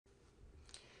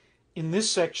In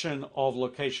this section of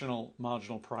locational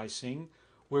marginal pricing,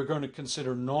 we're going to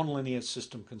consider nonlinear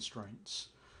system constraints.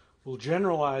 We'll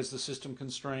generalize the system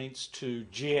constraints to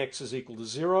gx is equal to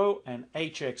 0 and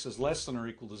hx is less than or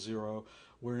equal to 0,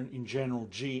 where in general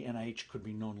g and h could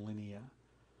be nonlinear.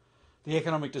 The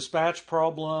economic dispatch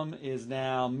problem is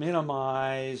now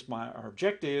minimize our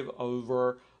objective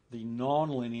over the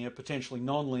nonlinear, potentially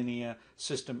nonlinear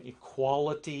system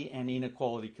equality and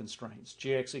inequality constraints.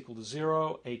 Gx equal to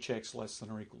 0, hx less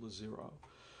than or equal to 0.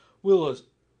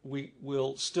 We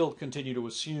will still continue to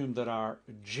assume that our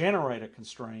generator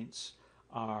constraints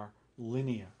are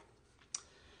linear.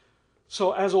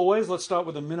 So as always, let's start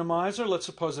with a minimizer. Let's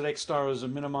suppose that x star is a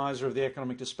minimizer of the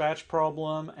economic dispatch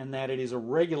problem and that it is a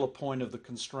regular point of the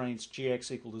constraints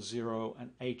gx equal to 0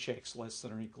 and hx less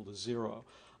than or equal to 0.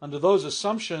 Under those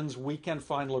assumptions, we can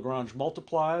find Lagrange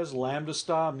multipliers, lambda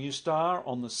star, mu star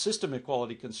on the system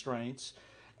equality constraints,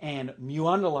 and mu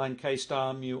underline k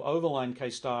star, mu overline k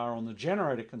star on the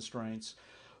generator constraints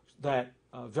that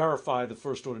verify the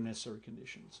first order necessary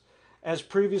conditions. As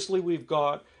previously, we've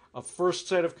got a first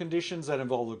set of conditions that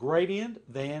involve a gradient,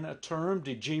 then a term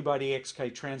dg by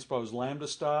dxk transpose lambda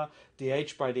star,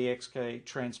 dh by dxk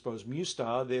transpose mu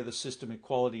star. They're the system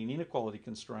equality and inequality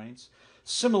constraints.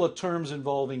 Similar terms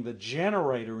involving the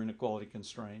generator inequality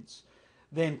constraints.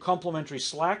 Then complementary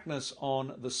slackness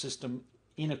on the system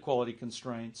inequality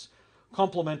constraints,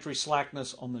 complementary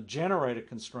slackness on the generator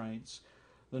constraints,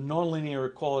 the nonlinear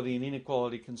equality and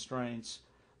inequality constraints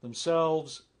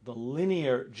themselves, the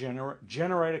linear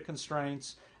generator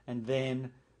constraints, and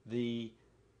then the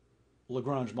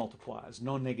Lagrange multipliers,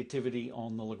 non-negativity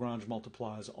on the Lagrange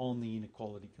multipliers on the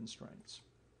inequality constraints.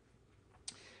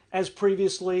 As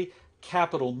previously,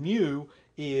 capital mu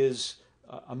is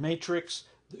a matrix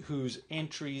whose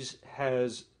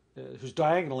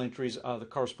diagonal entries are the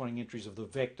corresponding entries of the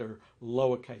vector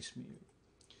lowercase mu.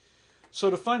 So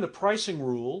to find the pricing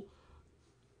rule,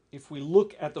 if we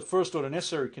look at the first order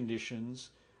necessary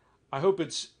conditions, I hope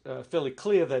it's fairly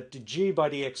clear that dg by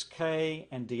dxk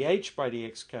and dh by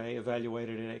dxk,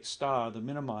 evaluated at x star, the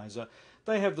minimizer,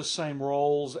 they have the same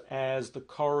roles as the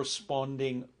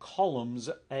corresponding columns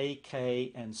ak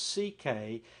and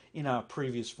ck in our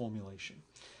previous formulation.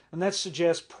 And that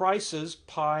suggests prices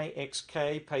pi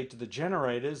xk paid to the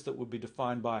generators that would be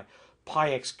defined by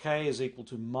pi xk is equal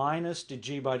to minus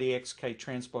dg by dxk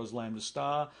transpose lambda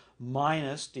star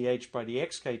minus dh by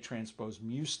dxk transpose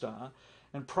mu star,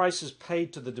 and prices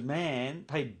paid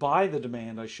by the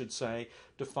demand, I should say,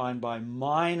 defined by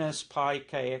minus pi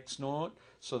kx naught,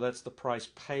 so that's the price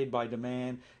paid by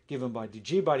demand, given by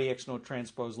dg by dx naught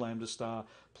transpose lambda star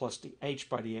plus dh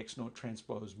by dx naught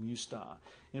transpose mu star.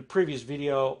 In a previous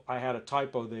video, I had a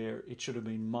typo there. It should have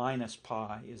been minus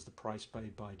pi is the price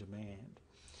paid by demand.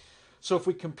 So if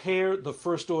we compare the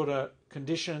first order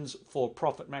conditions for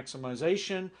profit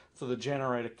maximization for the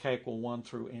generator k equal 1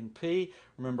 through np,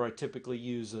 remember I typically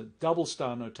use a double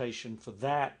star notation for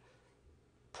that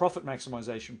profit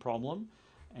maximization problem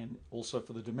and also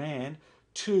for the demand,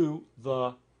 to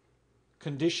the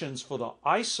conditions for the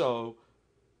ISO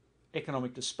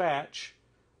economic dispatch,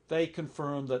 they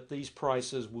confirm that these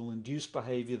prices will induce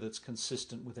behavior that's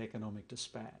consistent with economic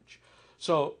dispatch.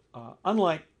 So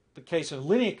unlike the case of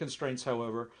linear constraints,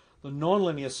 however, the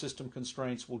nonlinear system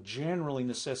constraints will generally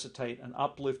necessitate an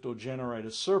uplift or generate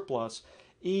a surplus,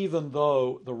 even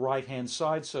though the right-hand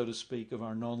side, so to speak, of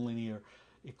our nonlinear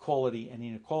equality and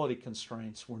inequality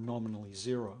constraints were nominally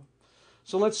 0.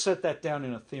 So let's set that down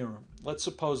in a theorem. Let's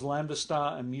suppose lambda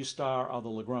star and mu star are the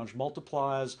Lagrange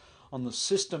multipliers on the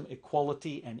system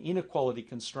equality and inequality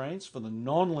constraints for the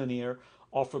nonlinear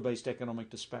offer-based economic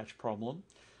dispatch problem.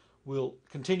 We'll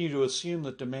continue to assume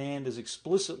that demand is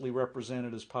explicitly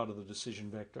represented as part of the decision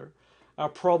vector. Our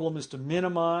problem is to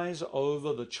minimize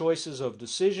over the choices of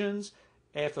decisions,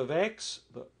 f of x,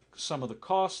 the sum of the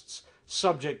costs,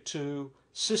 subject to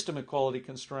system equality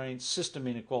constraints, system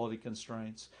inequality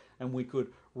constraints, and we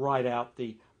could write out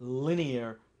the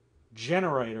linear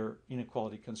generator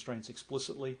inequality constraints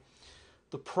explicitly.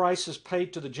 The prices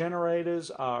paid to the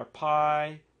generators are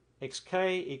pi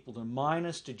xk equal to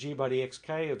minus dg by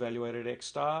dxk evaluated x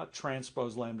star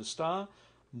transpose lambda star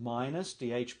minus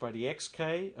dh by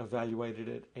dxk evaluated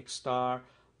at x star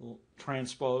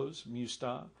transpose mu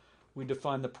star. We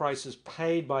define the prices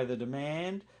paid by the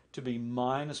demand to be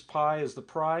minus pi as the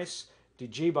price,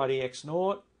 dg by dx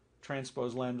naught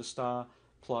transpose lambda star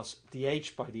plus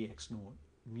dh by dx naught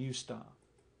mu star.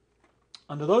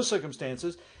 Under those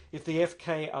circumstances, if the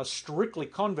fk are strictly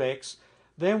convex,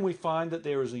 then we find that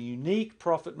there is a unique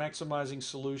profit maximizing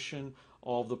solution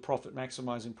of the profit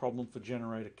maximizing problem for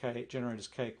generators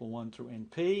k equal 1 through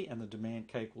np and the demand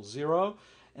k equals 0,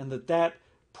 and that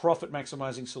profit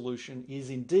maximizing solution is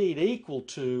indeed equal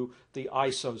to the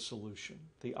ISO solution,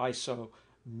 the ISO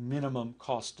minimum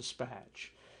cost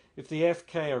dispatch. If the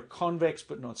FK are convex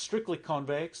but not strictly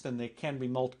convex, then there can be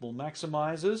multiple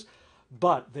maximizers,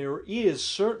 but there is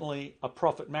certainly a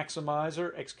profit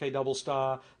maximizer, xk double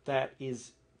star, that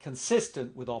is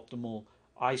consistent with optimal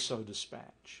ISO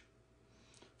dispatch.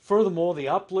 Furthermore, the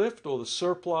uplift or the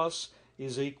surplus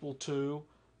is equal to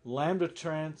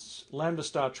lambda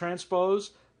star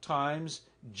transpose times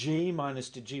G minus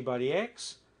dg by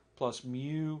dx plus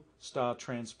mu star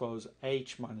transpose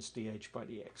H minus dH by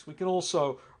dx. We can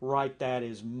also write that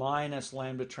as minus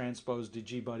lambda transpose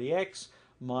dg by dx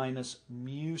minus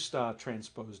mu star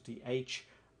transpose dH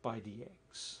by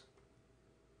dx.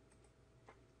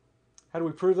 How do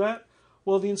we prove that?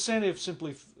 Well, the incentive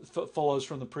simply follows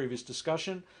from the previous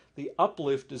discussion. The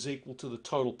uplift is equal to the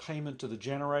total payment to the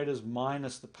generators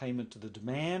minus the payment to the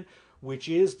demand, which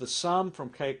is the sum from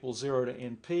k equals 0 to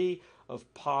np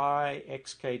of pi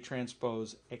xk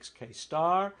transpose xk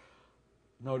star.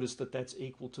 Notice that that's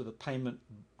equal to the payment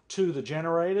to the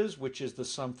generators, which is the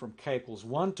sum from k equals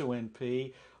 1 to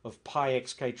np of pi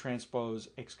xk transpose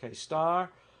xk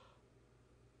star,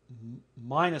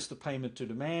 minus the payment to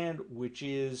demand, which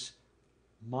is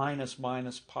minus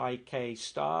pi k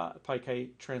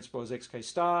transpose xk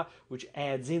star, which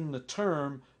adds in the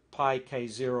term pi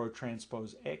k0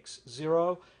 transpose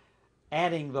x0.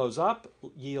 Adding those up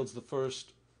yields the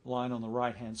first line on the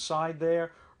right hand side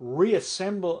there.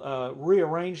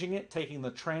 Rearranging it, taking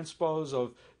the transpose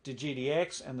of dg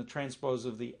dx and the transpose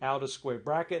of the outer square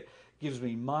bracket, gives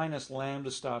me minus lambda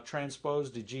star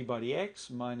transpose dg by dx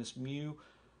minus mu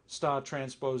star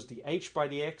transpose dH by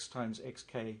dx times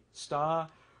xk star.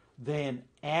 Then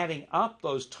adding up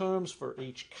those terms for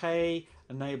each k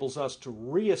enables us to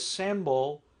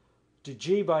reassemble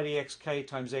dg by dxk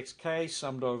times xk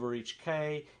summed over each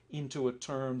k into a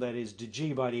term that is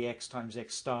dg by dx times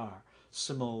x star.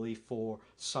 Similarly for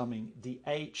summing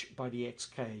dH by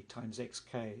dxk times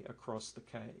xk across the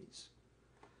k's.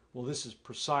 Well, this is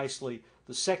precisely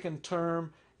the second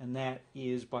term, and that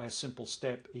is by a simple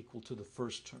step equal to the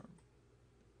first term.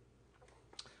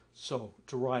 So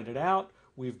to write it out,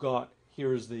 we've got,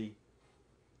 here is the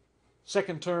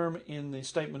second term in the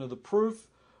statement of the proof.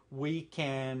 We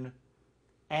can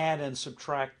add and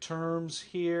subtract terms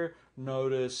here.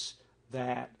 Notice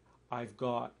that I've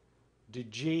got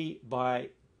dg by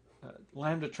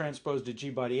lambda transpose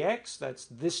dg by dx. That's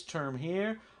this term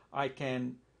here. I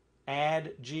can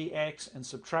add gx and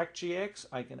subtract gx.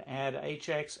 I can add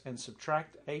hx and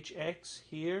subtract hx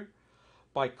here.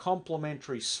 By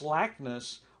complementary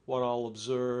slackness, what I'll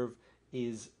observe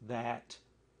is that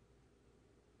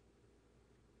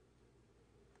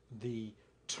the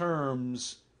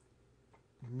terms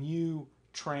mu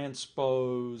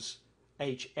transpose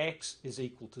hx is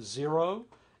equal to 0,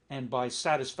 and by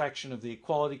satisfaction of the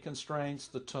equality constraints,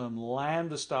 the term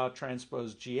lambda star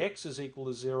transpose gx is equal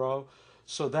to 0.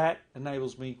 So that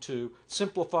enables me to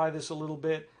simplify this a little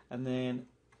bit, and then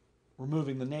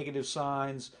removing the negative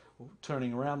signs,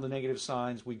 turning around the negative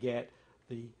signs, we get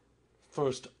the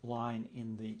first line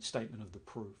in the statement of the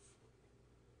proof.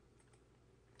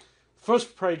 The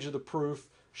first page of the proof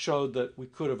showed that we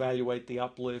could evaluate the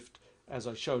uplift, as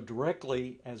I showed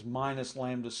directly, as minus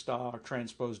lambda star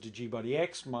transpose dg by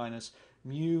dx minus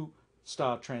mu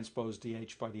star transpose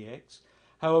dH by dx.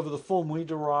 However, the form we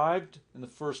derived in the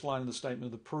first line of the statement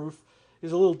of the proof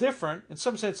is a little different. In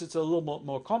some sense, it's a little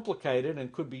more complicated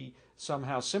and could be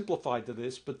somehow simplified to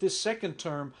this, but this second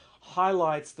term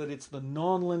highlights that it's the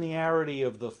nonlinearity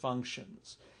of the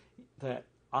functions that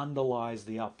underlies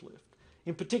the uplift.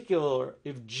 In particular,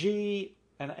 if g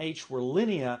and h were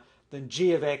linear, then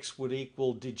g of x would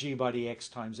equal dg by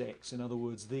dx times x. In other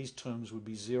words, these terms would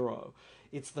be 0.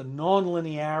 It's the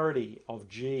nonlinearity of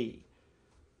g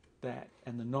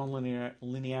and the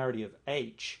nonlinearity of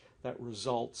h that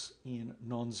results in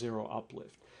non-zero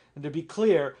uplift. And to be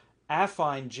clear,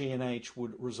 affine g and h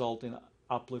would result in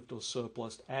uplift or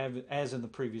surplus, as in the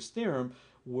previous theorem,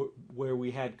 where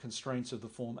we had constraints of the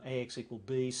form ax equal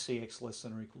b, cx less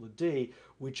than or equal to d,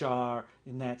 which are,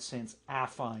 in that sense,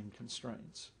 affine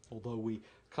constraints. Although we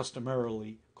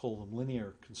customarily call them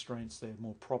linear constraints, they're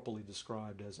more properly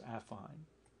described as affine.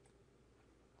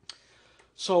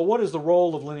 So what is the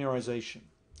role of linearization?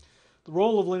 The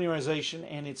role of linearization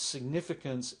and its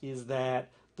significance is that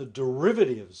the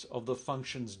derivatives of the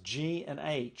functions g and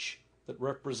h that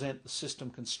represent the system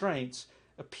constraints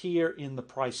appear in the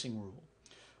pricing rule.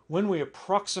 When we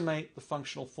approximate the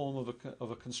functional form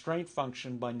of a constraint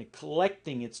function by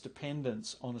neglecting its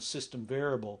dependence on a system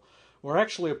variable, we're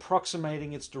actually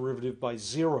approximating its derivative by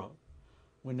zero.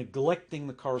 We're neglecting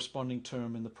the corresponding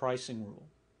term in the pricing rule.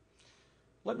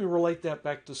 Let me relate that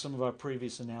back to some of our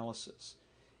previous analysis.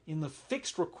 In the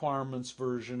fixed requirements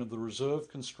version of the reserve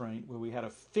constraint, where we had a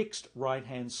fixed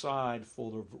right-hand side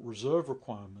for the reserve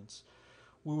requirements,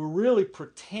 we were really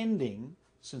pretending,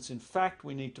 since in fact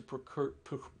we need to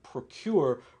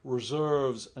procure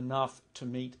reserves enough to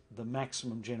meet the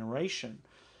maximum generation.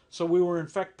 So we were in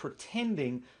fact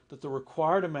pretending that the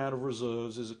required amount of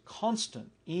reserves is a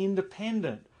constant,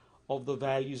 independent of the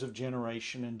values of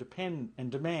generation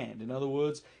and demand. In other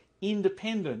words,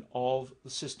 independent of the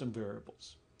system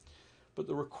variables. But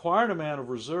the required amount of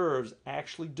reserves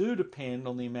actually do depend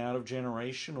on the amount of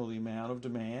generation or the amount of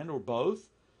demand or both.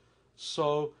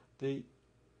 So the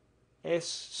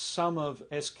sum of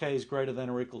sk is greater than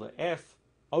or equal to f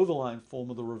overlying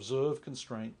form of the reserve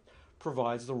constraint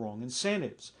provides the wrong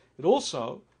incentives. It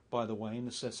also, by the way,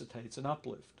 necessitates an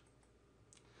uplift.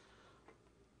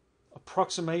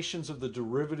 Approximations of the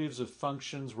derivatives of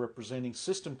functions representing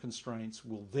system constraints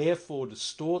will therefore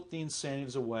distort the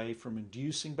incentives away from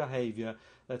inducing behavior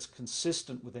that's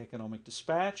consistent with economic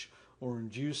dispatch, or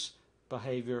induce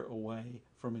behavior away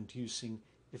from inducing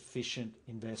efficient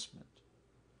investment.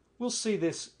 We'll see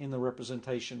this in the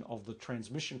representation of the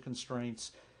transmission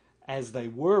constraints as they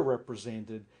were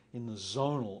represented in the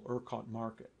zonal ERCOT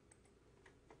market.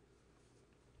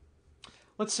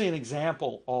 Let's see an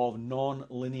example of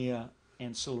non-linear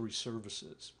ancillary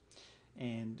services,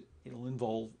 and it'll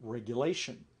involve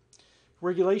regulation.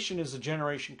 Regulation is the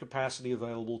generation capacity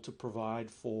available to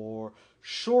provide for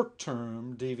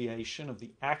short-term deviation of the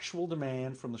actual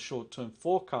demand from the short-term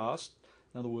forecast,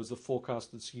 in other words, the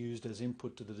forecast that's used as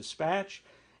input to the dispatch,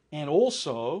 and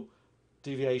also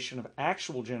deviation of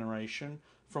actual generation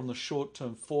from the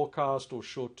short-term forecast or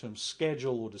short-term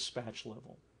schedule or dispatch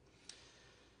level.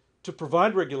 To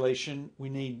provide regulation, we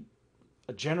need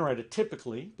a generator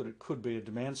typically, but it could be a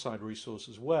demand-side resource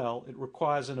as well. It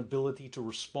requires an ability to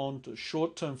respond to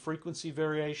short-term frequency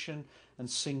variation and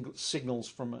signals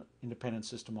from an independent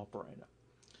system operator.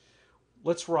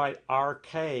 Let's write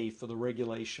RK for the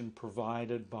regulation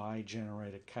provided by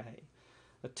generator K.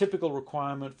 A typical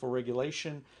requirement for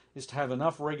regulation is to have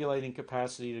enough regulating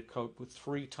capacity to cope with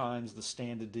 3 times the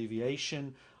standard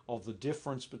deviation of the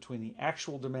difference between the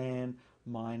actual demand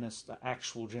minus the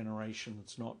actual generation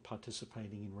that's not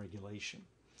participating in regulation.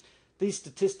 These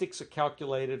statistics are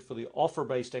calculated for the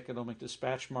offer-based economic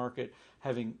dispatch market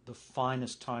having the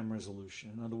finest time resolution,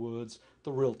 in other words,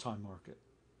 the real-time market.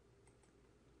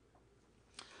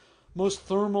 Most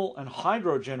thermal and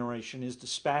hydro generation is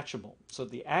dispatchable, so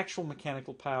the actual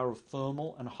mechanical power of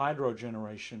thermal and hydro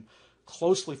generation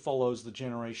closely follows the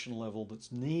generation level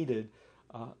that's needed,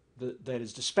 that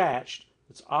is dispatched,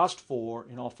 that's asked for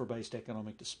in offer-based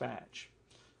economic dispatch.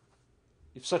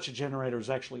 If such a generator is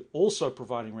actually also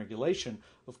providing regulation,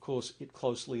 of course, it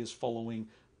closely is following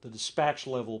the dispatch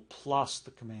level plus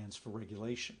the commands for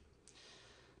regulation.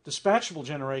 Dispatchable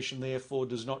generation, therefore,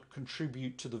 does not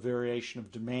contribute to the variation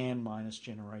of demand minus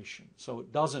generation, so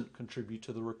it doesn't contribute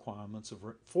to the requirements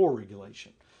for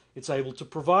regulation. It's able to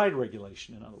provide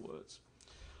regulation, in other words.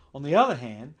 On the other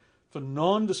hand, for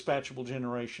non-dispatchable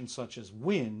generation such as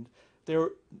wind, there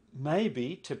may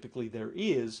be, typically there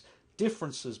is,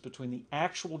 differences between the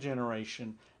actual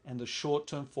generation and the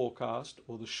short-term forecast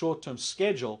or the short-term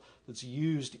schedule that's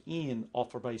used in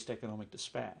offer-based economic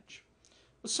dispatch.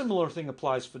 A similar thing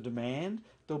applies for demand.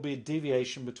 There'll be a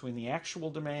deviation between the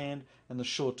actual demand and the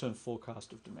short-term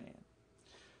forecast of demand.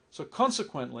 So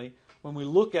consequently, when we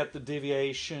look at the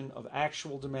deviation of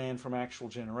actual demand from actual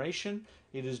generation,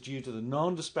 it is due to the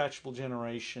non-dispatchable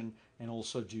generation and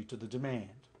also due to the demand.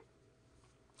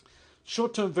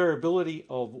 Short-term variability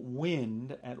of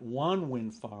wind at one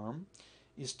wind farm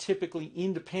is typically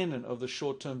independent of the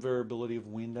short-term variability of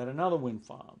wind at another wind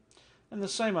farm. And the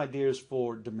same idea is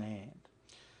for demand.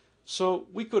 So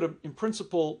we could, in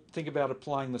principle, think about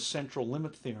applying the central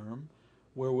limit theorem,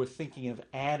 where we're thinking of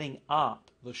adding up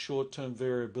the short-term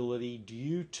variability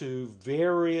due to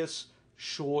various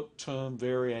short-term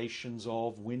variations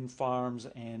of wind farms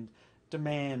and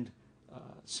demand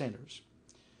centers.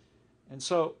 And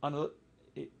so,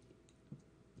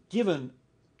 given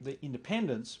the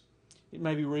independence, it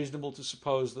may be reasonable to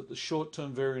suppose that the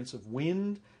short-term variance of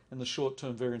wind and the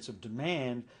short-term variance of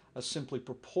demand are simply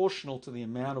proportional to the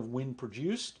amount of wind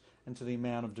produced and to the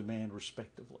amount of demand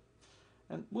respectively.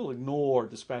 And we'll ignore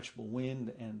dispatchable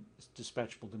wind and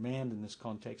dispatchable demand in this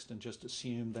context and just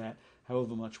assume that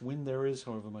however much wind there is,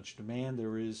 however much demand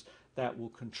there is, that will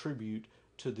contribute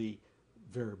to the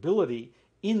variability,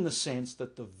 in the sense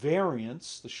that the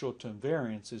variance, the short-term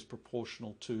variance, is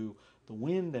proportional to the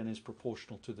wind and is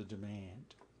proportional to the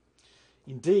demand.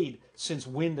 Indeed, since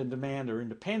wind and demand are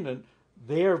independent,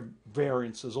 their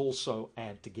variances also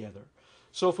add together.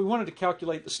 So if we wanted to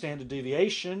calculate the standard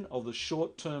deviation of the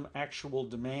short-term actual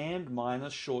demand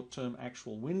minus short-term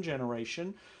actual wind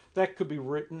generation, that could be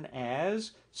written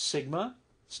as sigma,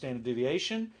 standard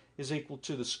deviation, is equal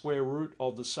to the square root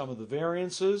of the sum of the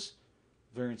variances.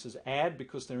 Variances add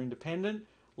because they're independent.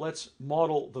 Let's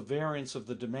model the variance of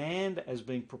the demand as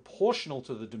being proportional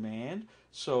to the demand.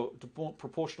 So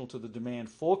proportional to the demand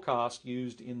forecast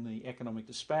used in the economic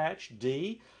dispatch,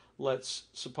 D. Let's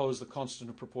suppose the constant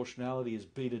of proportionality is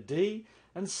beta D.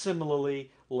 And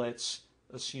similarly, let's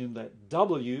assume that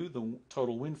W, the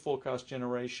total wind forecast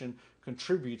generation,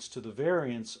 contributes to the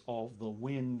variance of the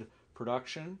wind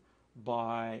production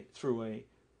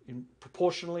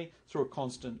proportionally through a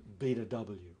constant beta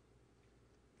W.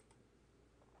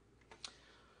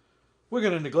 We're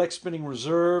going to neglect spinning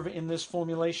reserve in this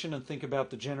formulation and think about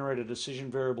the generator decision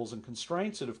variables and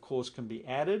constraints. It, of course, can be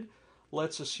added.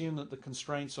 Let's assume that the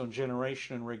constraints on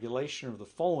generation and regulation are of the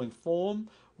following form,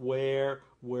 where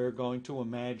we're going to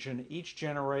imagine each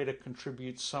generator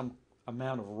contributes some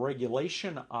amount of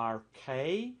regulation,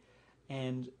 Rk,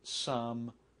 and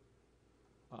some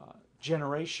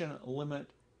generation limit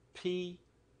P,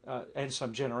 and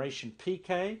some generation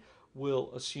Pk.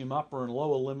 We'll assume upper and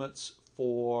lower limits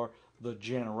for the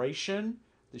generation.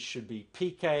 This should be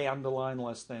Pk underline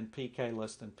less than Pk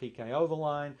less than Pk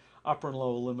overline, upper and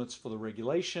lower limits for the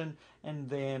regulation, and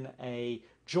then a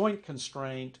joint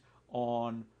constraint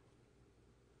on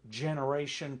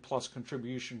generation plus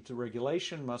contribution to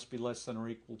regulation must be less than or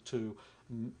equal to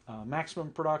maximum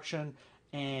production,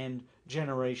 and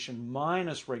generation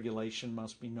minus regulation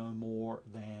must be no more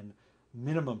than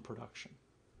minimum production.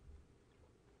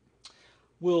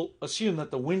 We'll assume that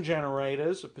the wind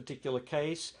generators, a particular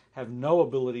case, have no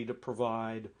ability to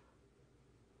provide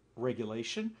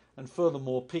regulation, and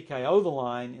furthermore, Pk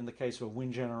overline in the case of a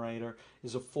wind generator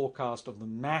is a forecast of the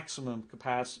maximum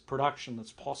capacity production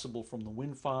that's possible from the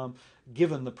wind farm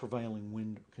given the prevailing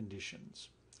wind conditions.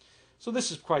 So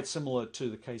this is quite similar to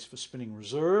the case for spinning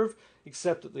reserve,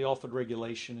 except that the offered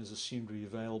regulation is assumed to be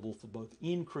available for both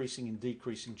increasing and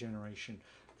decreasing generation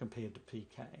compared to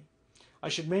Pk. I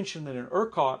should mention that in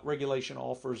ERCOT, regulation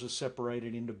offers are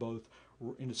separated into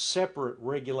separate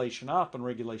regulation up and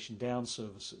regulation down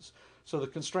services. So the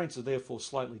constraints are therefore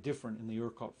slightly different in the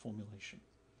ERCOT formulation.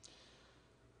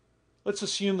 Let's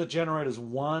assume that generators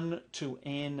 1 to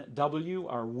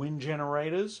NW are wind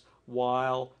generators,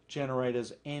 while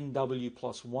generators NW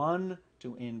plus 1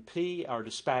 to NP are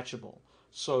dispatchable.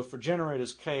 So for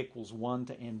generators K equals 1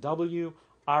 to NW,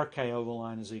 Rk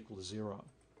overline is equal to 0.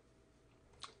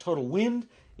 Total wind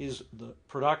is the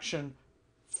production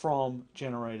from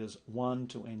generators 1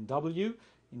 to NW.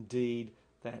 Indeed,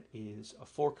 that is a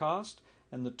forecast.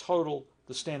 And the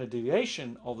standard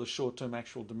deviation of the short-term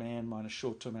actual demand minus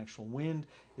short-term actual wind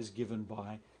is given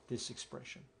by this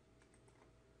expression.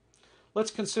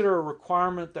 Let's consider a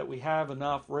requirement that we have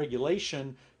enough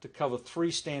regulation to cover 3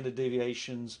 standard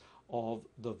deviations of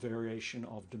the variation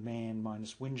of demand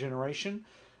minus wind generation.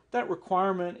 That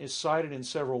requirement is cited in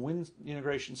several wind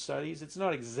integration studies. It's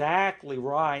not exactly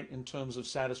right in terms of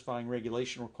satisfying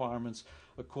regulation requirements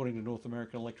according to North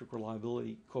American Electric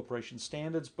Reliability Corporation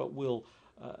standards, but we'll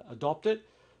adopt it.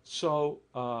 So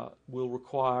we'll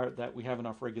require that we have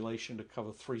enough regulation to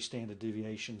cover 3 standard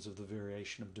deviations of the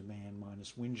variation of demand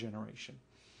minus wind generation.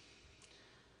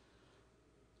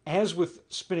 As with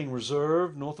spinning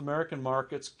reserve, North American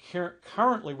markets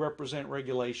currently represent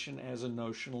regulation as a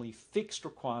notionally fixed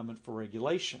requirement for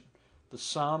regulation. The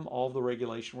sum of the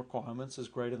regulation requirements is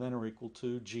greater than or equal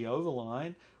to G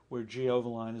overline, where G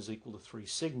overline is equal to 3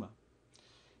 sigma.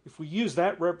 If we use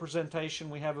that representation,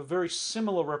 we have a very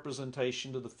similar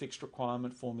representation to the fixed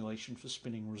requirement formulation for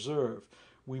spinning reserve.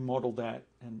 We modeled that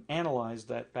and analyzed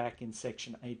that back in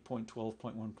section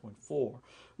 8.12.1.4.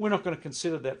 We're not going to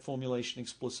consider that formulation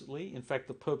explicitly. In fact,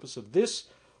 the purpose of this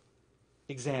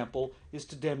example is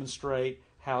to demonstrate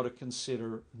how to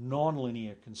consider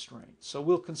nonlinear constraints. So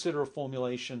we'll consider a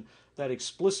formulation that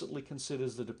explicitly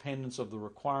considers the dependence of the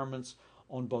requirements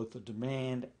on both the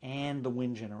demand and the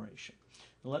wind generation.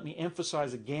 And let me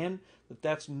emphasize again that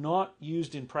that's not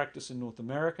used in practice in North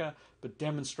America, but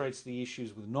demonstrates the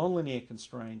issues with nonlinear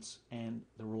constraints and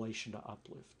the relation to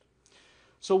uplift.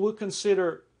 So we'll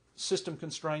consider system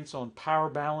constraints on power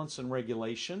balance and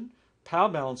regulation. Power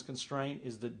balance constraint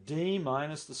is that D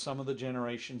minus the sum of the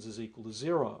generations is equal to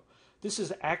 0. This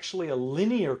is actually a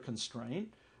linear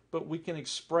constraint but we can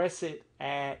express it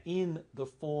in the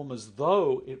form as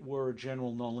though it were a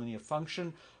general nonlinear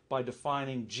function by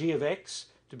defining g of x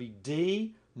to be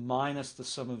d minus the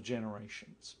sum of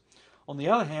generations. On the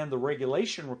other hand, the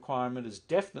regulation requirement is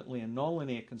definitely a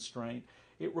nonlinear constraint.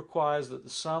 It requires that the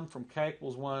sum from k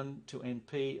equals 1 to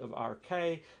np of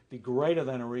rk be greater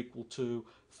than or equal to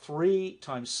 3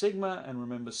 times sigma, and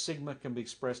remember sigma can be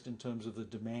expressed in terms of the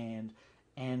demand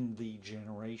and the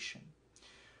generation.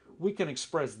 We can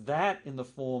express that in the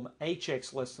form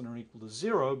hx less than or equal to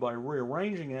 0 by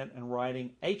rearranging it and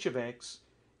writing h of x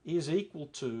is equal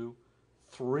to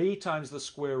 3 times the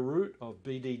square root of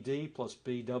bdd plus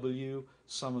bw,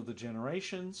 sum of the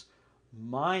generations,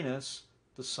 minus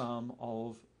the sum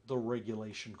of the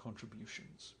regulation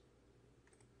contributions.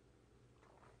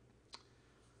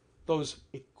 Those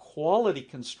equality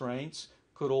constraints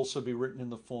could also be written in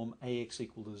the form ax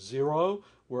equal to 0,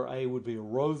 where a would be a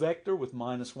row vector with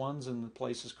minus 1s in the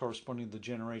places corresponding to the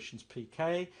generations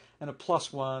pk, and a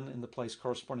plus 1 in the place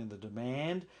corresponding to the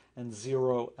demand, and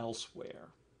 0 elsewhere.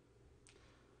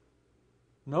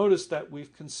 Notice that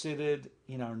we've considered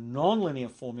in our nonlinear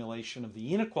formulation of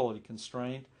the inequality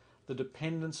constraint the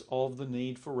dependence of the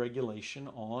need for regulation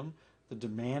on the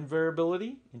demand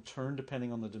variability, in turn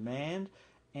depending on the demand,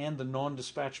 and the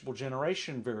non-dispatchable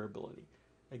generation variability,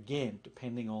 again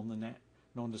depending on the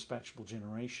non-dispatchable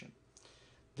generation.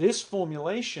 This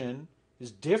formulation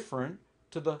is different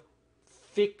to the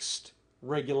fixed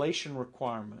regulation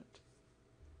requirement,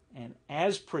 and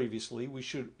as previously we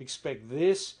should expect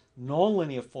this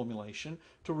nonlinear formulation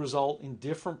to result in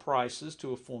different prices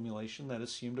to a formulation that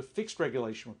assumed a fixed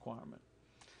regulation requirement.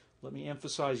 Let me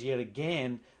emphasize yet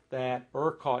again that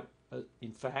ERCOT,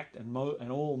 in fact, and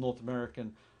all North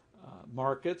American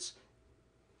markets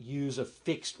use a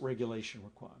fixed regulation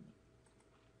requirement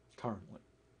currently.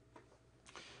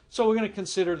 So we're going to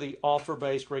consider the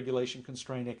offer-based regulation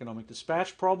constraint economic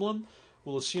dispatch problem.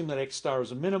 We'll assume that x star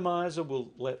is a minimizer. We'll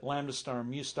let lambda star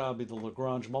and mu star be the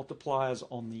Lagrange multipliers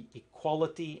on the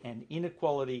equality and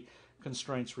inequality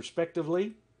constraints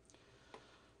respectively.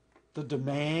 The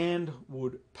demand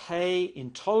would pay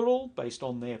in total based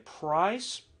on their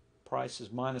price. Price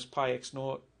is minus pi x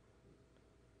naught,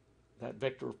 that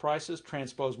vector of prices,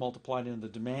 transpose multiplied into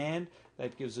the demand.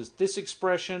 That gives us this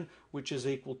expression, which is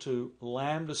equal to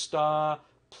lambda star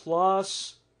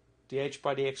plus dh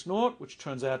by dx naught, which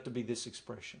turns out to be this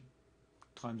expression,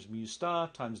 times mu star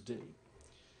times d.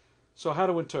 So how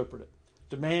to interpret it?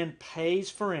 Demand pays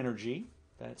for energy,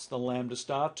 that's the lambda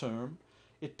star term.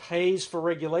 It pays for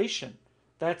regulation,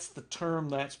 that's the term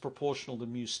that's proportional to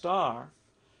mu star.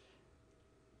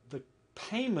 The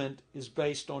payment is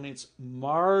based on its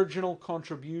marginal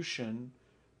contribution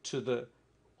to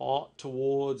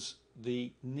towards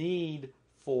the need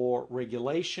for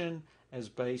regulation as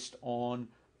based on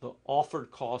the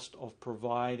offered cost of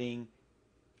providing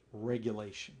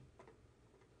regulation.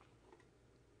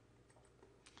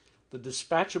 The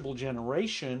dispatchable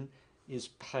generation is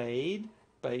paid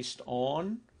based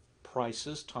on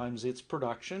prices times its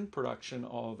production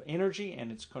of energy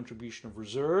and its contribution of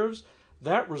reserves.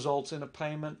 That results in a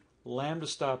payment lambda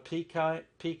star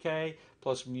pk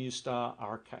plus mu star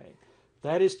rk.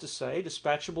 That is to say,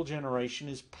 dispatchable generation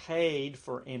is paid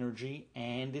for energy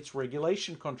and its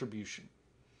regulation contribution.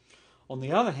 On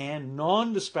the other hand,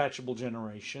 non-dispatchable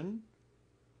generation,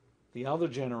 the other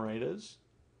generators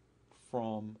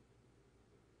from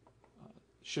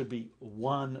should be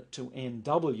 1 to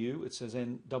nw. It says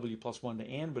nw plus 1 to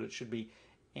n, but it should be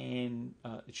 1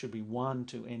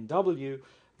 to nw.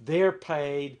 They're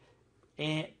paid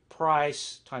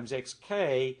price times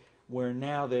xk, where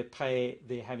now they're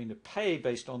having to pay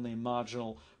based on their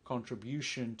marginal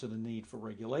contribution to the need for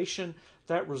regulation.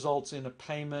 That results in a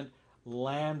payment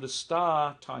lambda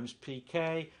star times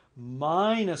pk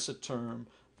minus a term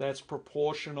that's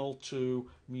proportional to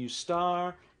mu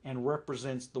star and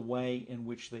represents the way in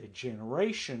which their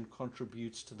generation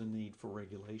contributes to the need for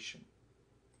regulation.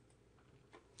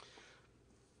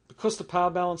 Because the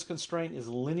power balance constraint is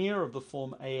linear of the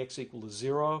form AX equal to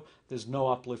 0, there's no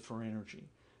uplift for energy.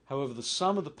 However, the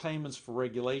sum of the payments for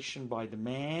regulation by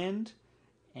demand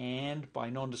and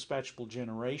by non-dispatchable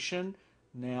generation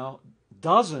now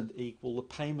doesn't equal the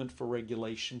payment for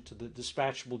regulation to the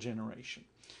dispatchable generation.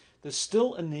 There's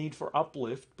still a need for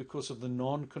uplift because of the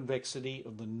non-convexity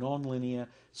of the nonlinear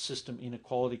system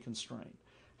inequality constraint.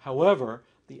 However,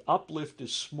 the uplift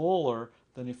is smaller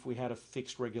than if we had a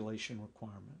fixed regulation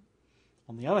requirement.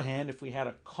 On the other hand, if we had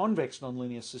a convex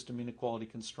nonlinear system inequality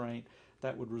constraint,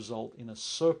 that would result in a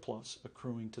surplus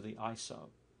accruing to the ISO.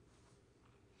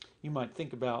 You might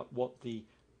think about what the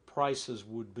prices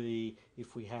would be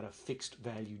if we had a fixed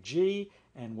value G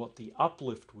and what the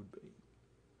uplift would be.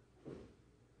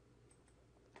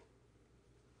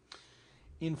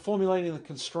 In formulating the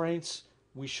constraints,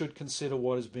 we should consider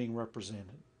what is being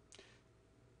represented.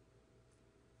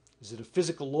 Is it a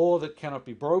physical law that cannot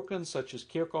be broken, such as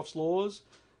Kirchhoff's laws?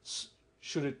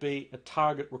 Should it be a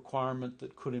target requirement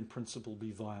that could in principle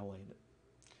be violated?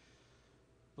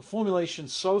 The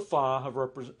formulations so far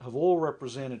have all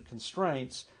represented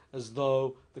constraints as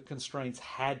though the constraints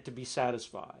had to be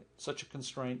satisfied. Such a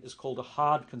constraint is called a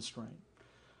hard constraint.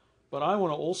 But I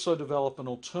want to also develop an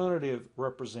alternative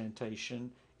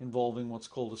representation involving what's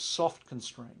called a soft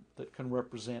constraint that can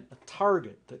represent a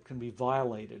target that can be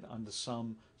violated under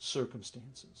some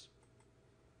circumstances.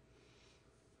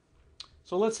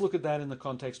 So let's look at that in the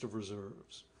context of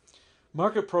reserves.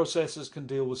 Market processes can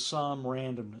deal with some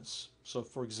randomness. So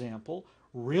for example,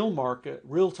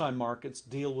 real-time markets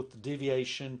deal with the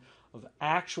deviation of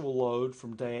actual load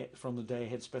from the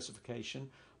day-ahead specification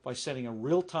by setting a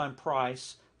real-time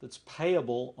price that's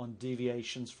payable on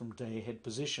deviations from day-ahead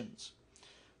positions.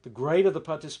 The greater the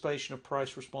participation of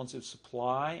price-responsive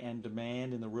supply and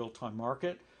demand in the real-time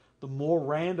market, the more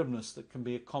randomness that can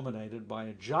be accommodated by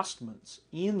adjustments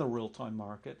in the real-time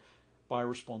market by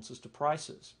responses to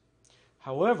prices.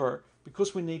 However,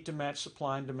 because we need to match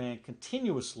supply and demand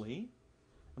continuously,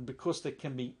 and because there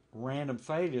can be random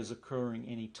failures occurring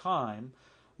any time,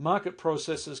 market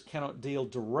processes cannot deal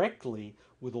directly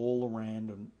with all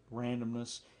the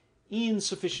randomness in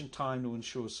sufficient time to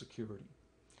ensure security.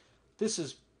 This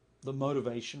is the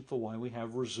motivation for why we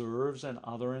have reserves and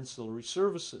other ancillary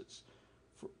services.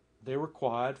 They're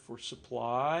required for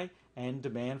supply and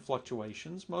demand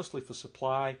fluctuations, mostly for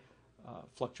supply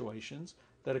fluctuations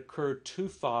that occur too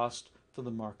fast for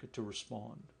the market to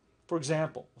respond. For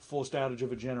example, a forced outage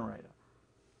of a generator,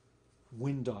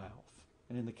 wind die-off,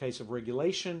 and in the case of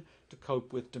regulation, to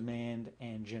cope with demand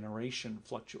and generation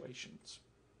fluctuations.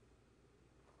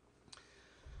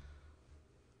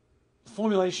 The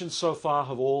formulations so far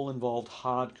have all involved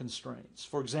hard constraints.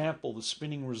 For example, the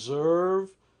spinning reserve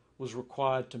was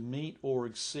required to meet or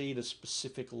exceed a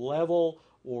specific level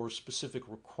or a specific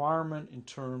requirement in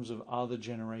terms of other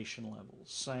generation levels.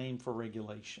 Same for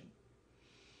regulation.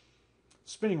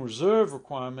 Spinning reserve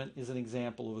requirement is an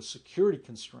example of a security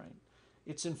constraint.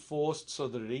 It's enforced so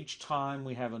that at each time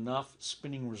we have enough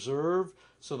spinning reserve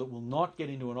so that we'll not get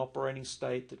into an operating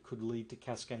state that could lead to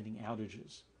cascading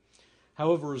outages.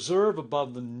 However, reserve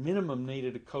above the minimum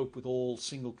needed to cope with all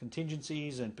single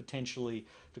contingencies and potentially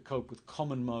to cope with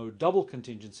common mode double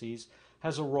contingencies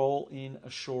has a role in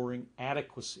assuring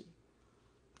adequacy.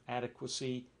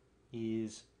 Adequacy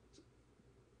is,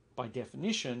 by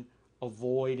definition,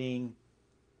 avoiding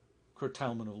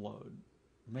curtailment of load,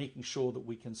 making sure that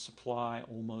we can supply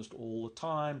almost all the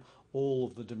time all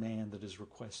of the demand that is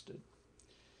requested.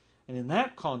 And in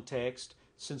that context,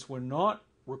 since we're not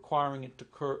requiring it to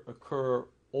occur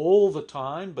all the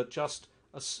time, but just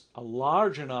a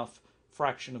large enough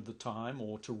fraction of the time,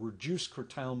 or to reduce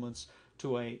curtailments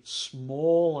to a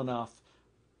small enough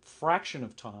fraction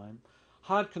of time,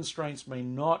 hard constraints may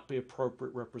not be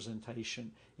appropriate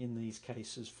representation in these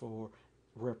cases for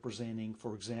representing,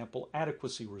 for example,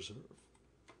 adequacy reserve.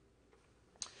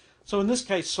 So in this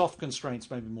case, soft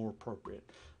constraints may be more appropriate.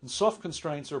 And soft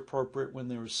constraints are appropriate when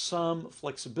there is some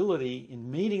flexibility in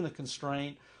meeting the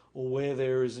constraint, or where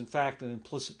there is in fact an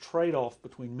implicit trade-off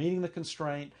between meeting the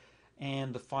constraint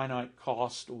and the finite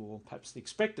cost, or perhaps the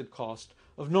expected cost,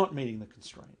 of not meeting the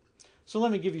constraint. So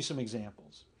let me give you some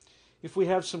examples. If we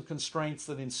have some constraints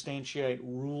that instantiate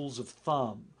rules of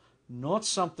thumb, not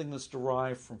something that's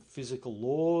derived from physical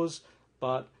laws,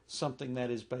 but something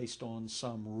that is based on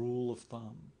some rule of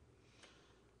thumb.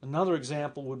 Another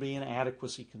example would be an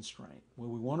adequacy constraint, where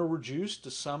we want to reduce to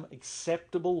some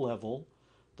acceptable level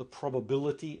the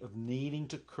probability of needing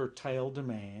to curtail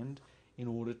demand in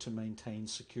order to maintain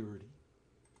security.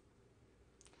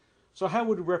 So how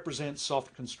would we represent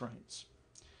soft constraints?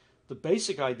 The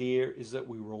basic idea is that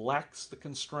we relax the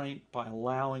constraint by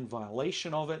allowing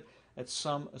violation of it at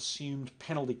some assumed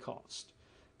penalty cost.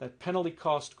 That penalty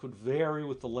cost could vary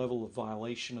with the level of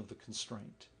violation of the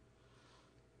constraint.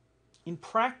 In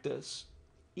practice,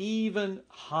 even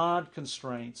hard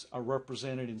constraints are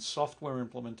represented in software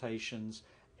implementations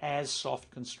as soft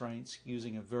constraints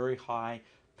using a very high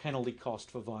penalty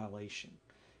cost for violation.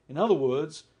 In other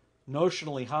words,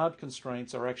 notionally hard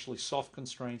constraints are actually soft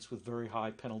constraints with very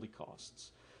high penalty costs.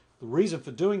 The reason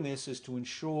for doing this is to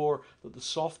ensure that the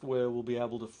software will be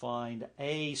able to find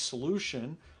a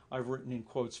solution, I've written in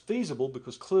quotes feasible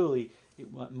because clearly it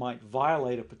might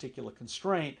violate a particular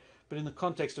constraint, but in the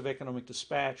context of economic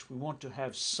dispatch, we want to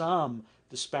have some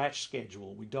dispatch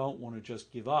schedule. We don't want to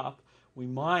just give up. We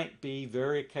might be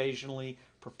very occasionally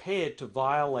prepared to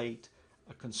violate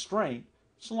a constraint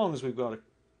so long as we've got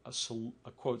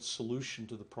a quote solution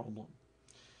to the problem.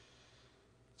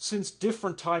 Since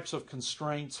different types of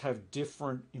constraints have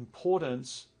different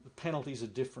importance, the penalties are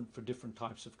different for different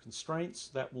types of constraints.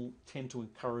 That will tend to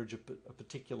encourage a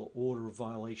particular order of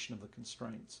violation of the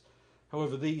constraints.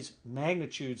 However, these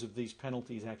magnitudes of these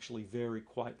penalties actually vary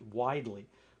quite widely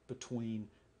between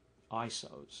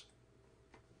ISOs.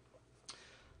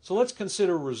 So let's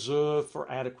consider reserve for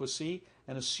adequacy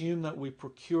and assume that we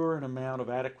procure an amount of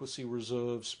adequacy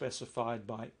reserve specified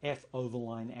by F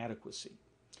overline adequacy.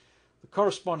 The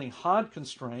corresponding hard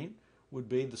constraint would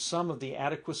be the sum of the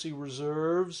adequacy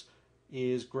reserves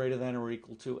is greater than or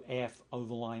equal to F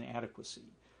overline adequacy,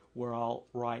 where I'll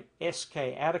write SK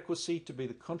adequacy to be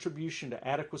the contribution to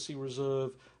adequacy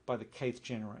reserve by the kth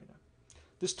generator.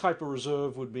 This type of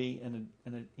reserve would be in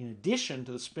addition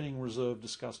to the spinning reserve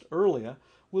discussed earlier.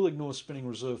 We'll ignore spinning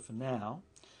reserve for now.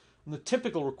 And the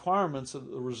typical requirements of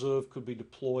the reserve could be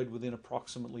deployed within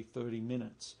approximately 30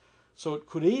 minutes. So it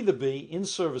could either be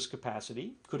in-service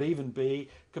capacity, could even be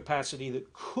capacity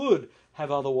that could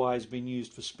have otherwise been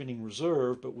used for spinning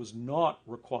reserve but was not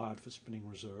required for spinning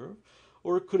reserve,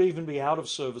 or it could even be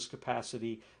out-of-service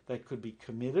capacity that could be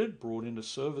committed, brought into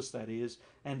service that is,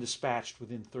 and dispatched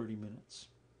within 30 minutes.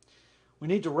 We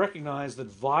need to recognize that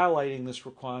violating this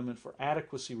requirement for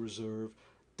adequacy reserve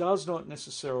does not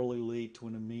necessarily lead to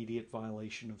an immediate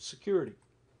violation of security.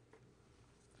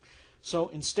 So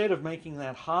instead of making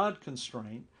that hard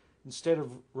constraint, instead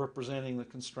of representing the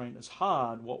constraint as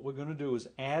hard, what we're going to do is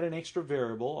add an extra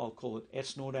variable, I'll call it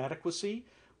S0 adequacy,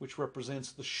 which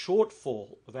represents the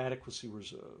shortfall of adequacy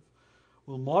reserve.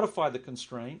 We'll modify the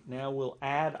constraint. Now we'll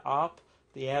add up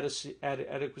the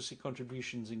adequacy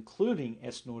contributions including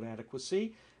S0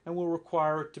 adequacy, and we'll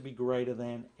require it to be greater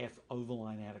than F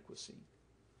overline adequacy.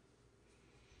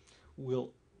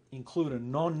 We'll include a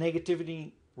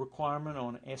non-negativity requirement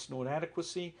on S0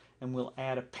 adequacy, and we'll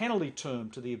add a penalty term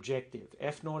to the objective,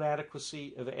 F0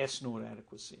 adequacy of S0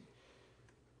 adequacy.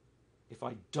 If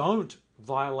I don't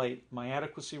violate my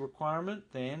adequacy requirement,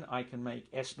 then I can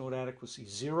make S0 adequacy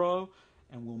 0,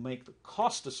 and we'll make the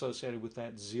cost associated with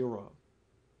that 0.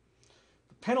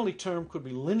 The penalty term could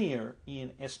be linear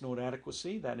in S0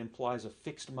 adequacy. That implies a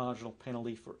fixed marginal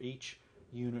penalty for each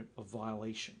unit of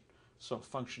violation. So a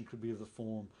function could be of the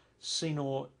form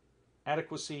C0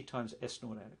 adequacy times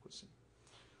S0 adequacy.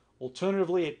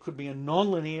 Alternatively, it could be a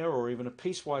nonlinear or even a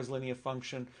piecewise linear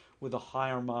function with a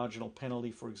higher marginal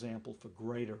penalty, for example, for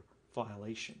greater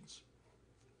violations.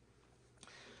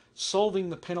 Solving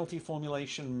the penalty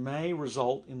formulation may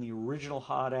result in the original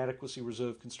hard adequacy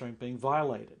reserve constraint being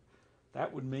violated.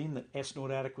 That would mean that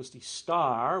S0 adequacy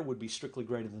star would be strictly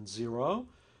greater than 0,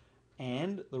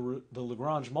 and the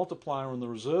Lagrange multiplier on the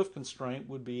reserve constraint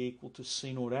would be equal to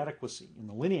C0 adequacy in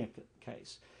the linear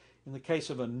case. In the case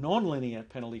of a nonlinear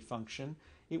penalty function,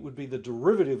 it would be the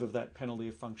derivative of that penalty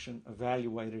function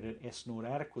evaluated at S0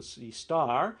 adequacy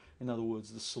star, in other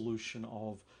words, the solution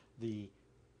of the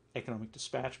economic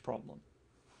dispatch problem.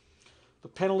 The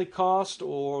penalty cost,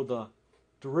 or the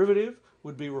derivative,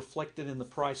 would be reflected in the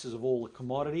prices of all the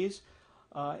commodities.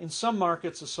 In some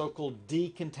markets, a so-called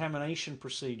decontamination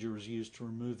procedure is used to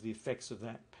remove the effects of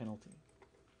that penalty.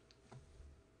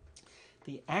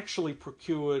 The actually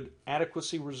procured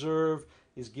adequacy reserve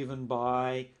is given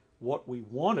by what we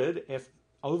wanted, F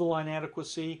overline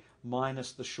adequacy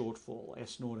minus the shortfall,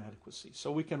 S0 adequacy.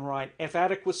 So we can write F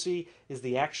adequacy is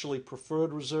the actually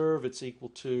preferred reserve. It's equal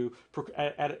to,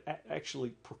 actually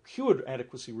procured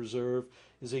adequacy reserve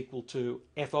is equal to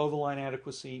F overline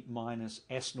adequacy minus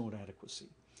S0 adequacy.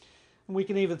 And we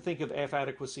can even think of F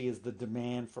adequacy as the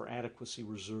demand for adequacy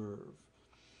reserve.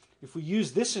 If we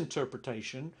use this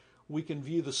interpretation, we can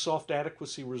view the soft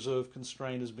adequacy reserve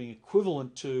constraint as being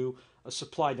equivalent to a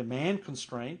supply-demand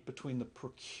constraint between the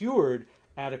procured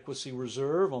adequacy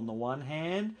reserve on the one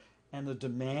hand and the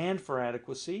demand for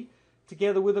adequacy,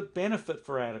 together with a benefit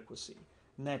for adequacy.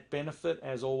 And that benefit,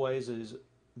 as always, is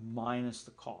minus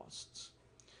the costs.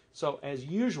 So, as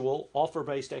usual,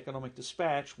 offer-based economic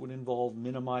dispatch would involve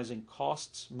minimizing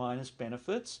costs minus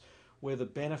benefits, where the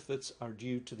benefits are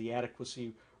due to the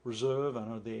adequacy reserve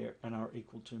and are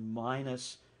equal to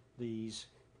minus this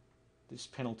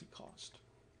penalty cost.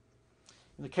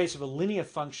 In the case of a linear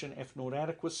function F0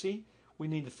 adequacy, we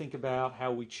need to think about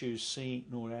how we choose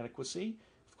C0 adequacy.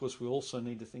 Of course, we also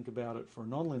need to think about it for a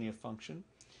nonlinear function.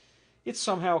 it's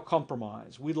somehow a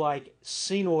compromise. We'd like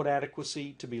C0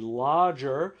 adequacy to be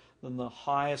larger than the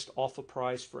highest offer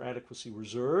price for adequacy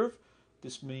reserve.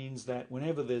 This means that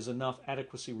whenever there's enough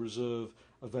adequacy reserve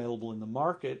available in the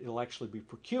market, it'll actually be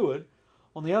procured.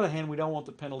 On the other hand, we don't want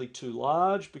the penalty too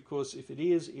large, because if it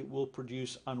is, it will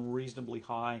produce unreasonably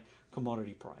high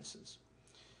commodity prices.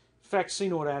 In fact,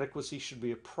 C0 adequacy should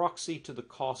be a proxy to the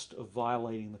cost of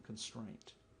violating the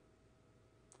constraint.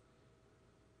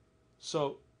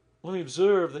 So let me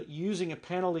observe that using a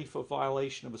penalty for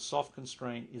violation of a soft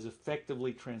constraint is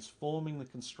effectively transforming the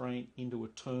constraint into a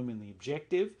term in the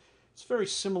objective. It's very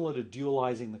similar to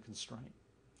dualizing the constraint.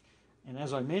 And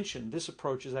as I mentioned, this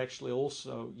approach is actually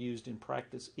also used in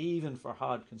practice even for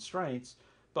hard constraints,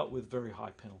 but with very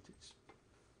high penalties.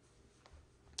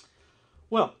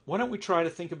 Well, why don't we try to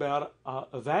think about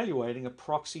evaluating a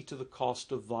proxy to the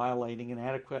cost of violating an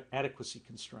adequacy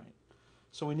constraint.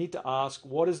 So we need to ask,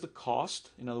 what is the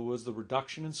cost, in other words, the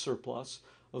reduction in surplus,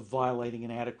 of violating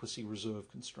an adequacy reserve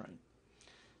constraint?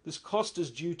 This cost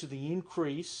is due to the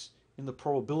increase in the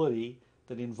probability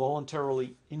that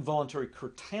involuntary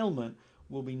curtailment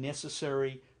will be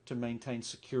necessary to maintain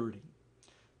security.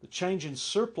 The change in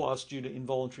surplus due to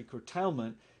involuntary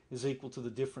curtailment is equal to the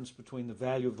difference between the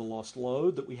value of the lost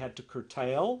load that we had to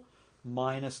curtail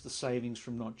minus the savings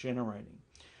from not generating.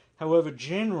 However,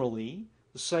 generally,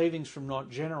 the savings from not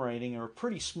generating are a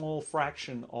pretty small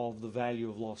fraction of the value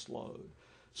of lost load.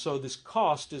 So this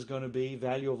cost is going to be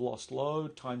value of lost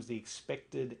load times the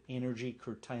expected energy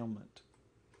curtailment.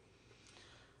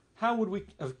 How would we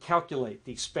calculate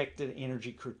the expected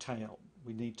energy curtailed?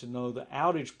 We need to know the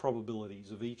outage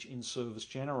probabilities of each in-service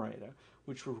generator,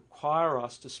 which will require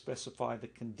us to specify the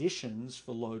conditions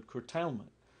for load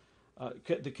curtailment.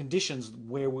 The conditions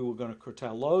where we were going to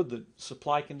curtail load, the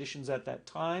supply conditions at that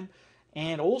time,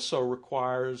 and also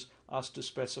requires us to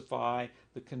specify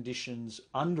the conditions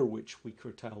under which we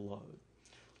curtail load.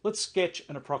 Let's sketch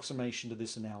an approximation to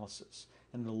this analysis,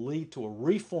 and it'll lead to a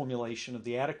reformulation of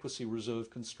the adequacy reserve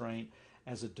constraint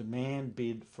as a demand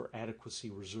bid for adequacy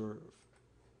reserve.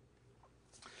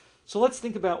 So let's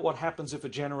think about what happens if a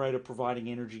generator providing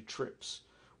energy trips.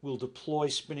 We'll deploy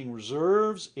spinning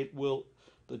reserves.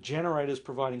 The generators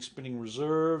providing spinning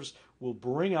reserves will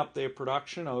bring up their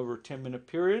production over a 10-minute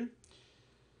period.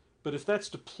 But if that's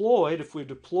deployed, if we've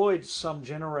deployed some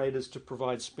generators to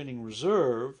provide spinning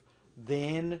reserve,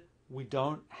 then we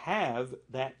don't have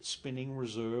that spinning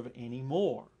reserve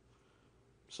anymore.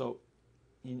 So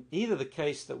in either the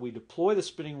case that we deploy the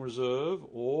spinning reserve,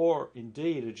 or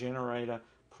indeed a generator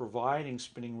providing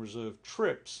spinning reserve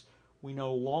trips, we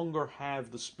no longer have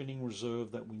the spinning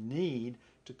reserve that we need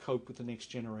to cope with the next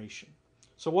generation.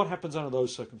 So what happens under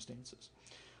those circumstances?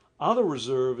 Other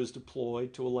reserve is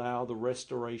deployed to allow the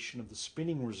restoration of the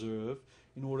spinning reserve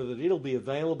in order that it'll be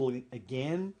available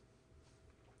again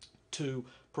to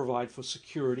provide for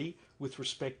security with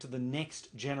respect to the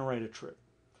next generator trip.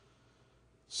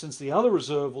 Since the other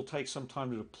reserve will take some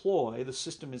time to deploy, the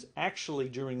system is actually,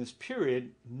 during this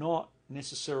period, not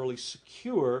necessarily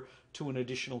secure to an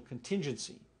additional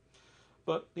contingency.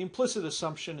 But the implicit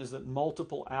assumption is that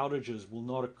multiple outages will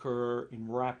not occur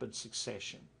in rapid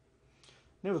succession.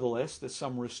 Nevertheless, there's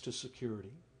some risk to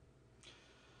security.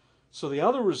 So the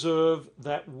other reserve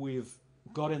that we've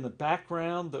got in the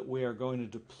background that we are going to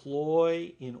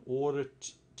deploy in order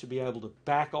to be able to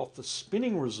back off the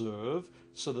spinning reserve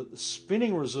so that the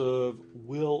spinning reserve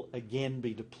will again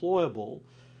be deployable,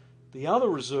 the other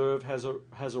reserve has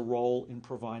a role in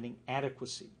providing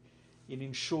adequacy. It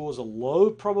ensures a low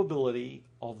probability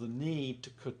of the need to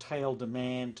curtail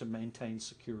demand to maintain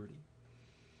security.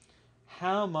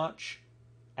 How much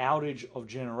outage of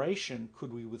generation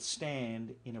could we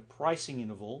withstand in a pricing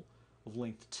interval of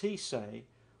length t, say,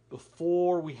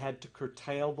 before we had to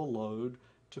curtail the load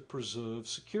to preserve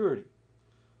security?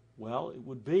 Well, it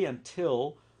would be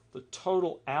until the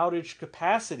total outage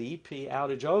capacity, P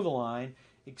outage overline,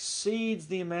 exceeds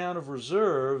the amount of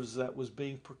reserves that was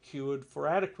being procured for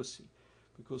adequacy.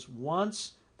 Because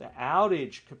once the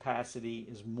outage capacity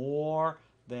is more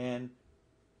than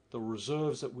the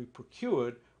reserves that we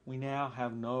procured, we now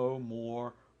have no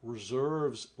more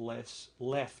reserves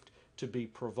left to be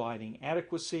providing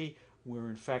adequacy. We're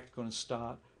in fact going to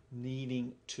start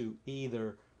needing to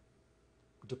either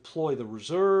deploy the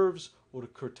reserves or to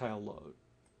curtail load.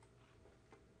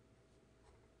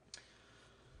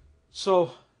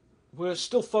 So we're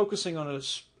still focusing on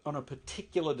a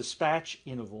particular dispatch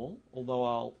interval, although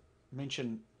I'll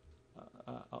mention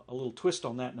a little twist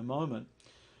on that in a moment.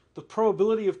 The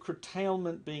probability of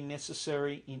curtailment being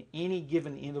necessary in any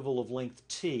given interval of length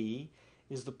t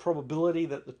is the probability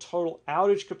that the total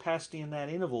outage capacity in that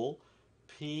interval,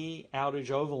 P outage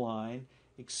overline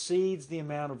exceeds the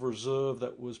amount of reserve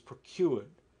that was procured.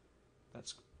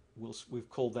 We've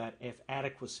called that F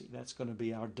adequacy. That's going to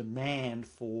be our demand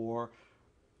for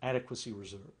adequacy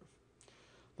reserve.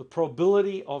 The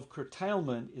probability of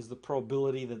curtailment is the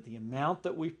probability that the amount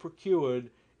that we've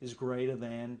procured is greater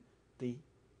than the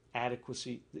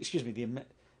adequacy, the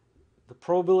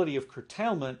probability of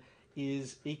curtailment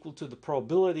is equal to the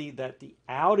probability that the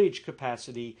outage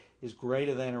capacity is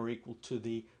greater than or equal to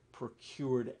the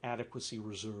procured adequacy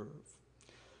reserve.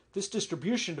 This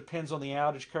distribution depends on the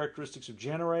outage characteristics of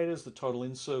generators, the total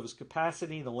in-service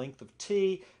capacity, the length of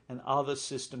T, and other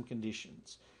system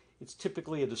conditions. It's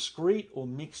typically a discrete or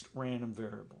mixed random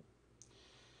variable.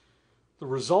 The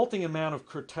resulting amount of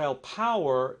curtailed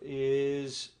power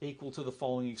is equal to the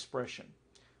following expression.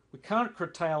 We can't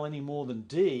curtail any more than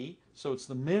D, so it's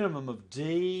the minimum of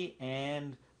D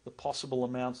and the possible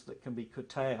amounts that can be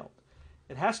curtailed.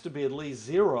 It has to be at least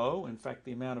zero. In fact,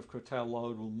 the amount of curtailed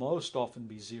load will most often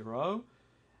be zero.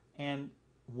 And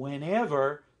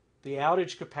whenever the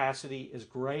outage capacity is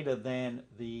greater than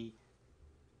the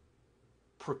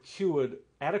procured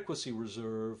adequacy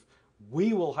reserve,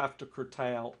 we will have to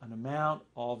curtail an amount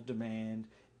of demand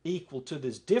equal to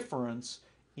this difference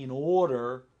in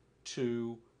order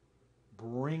to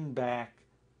bring back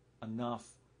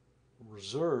enough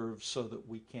reserve so that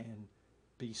we can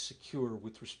be secure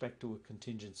with respect to a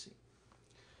contingency.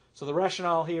 So the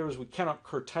rationale here is we cannot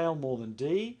curtail more than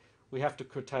D. We have to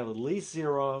curtail at least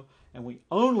zero, and we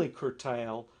only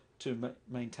curtail to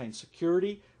maintain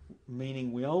security,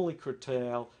 meaning we only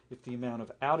curtail if the amount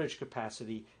of outage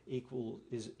capacity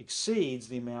exceeds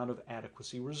the amount of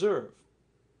adequacy reserve.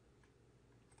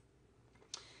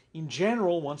 In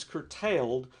general, once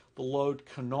curtailed, the load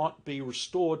cannot be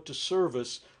restored to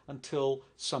service until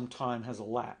some time has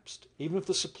elapsed, even if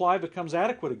the supply becomes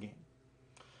adequate again.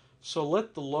 So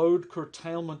let the load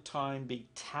curtailment time be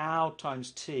tau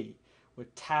times T, where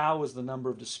tau is the number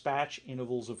of dispatch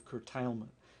intervals of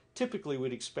curtailment. Typically,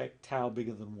 we'd expect tau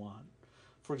bigger than 1.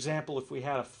 For example, if we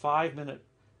had a 5-minute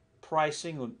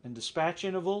pricing and dispatch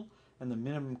interval, and the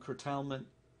minimum curtailment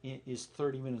is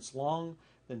 30 minutes long,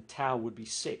 then tau would be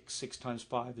 6. 6 times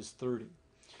 5 is 30.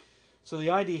 So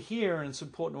the idea here, and it's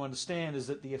important to understand, is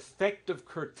that the effect of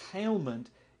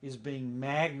curtailment is being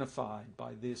magnified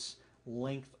by this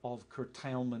length of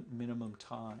curtailment minimum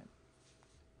time.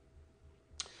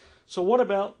 So what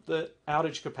about the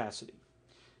outage capacity?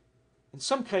 In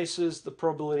some cases, the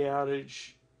probability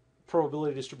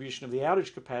distribution of the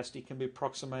outage capacity can be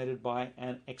approximated by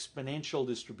an exponential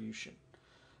distribution.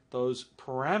 Those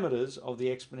parameters of the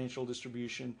exponential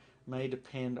distribution may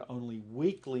depend only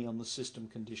weakly on the system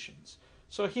conditions.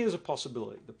 So here's a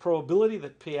possibility. The probability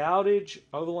that P outage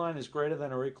overline is greater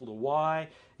than or equal to Y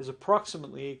is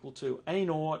approximately equal to A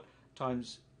naught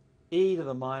times e to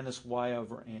the minus y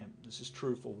over m. This is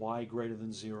true for y greater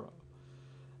than 0.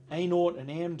 A naught and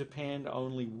m depend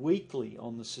only weakly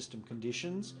on the system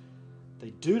conditions.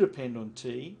 They do depend on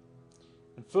T.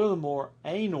 And furthermore,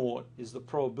 A naught is the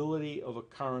probability of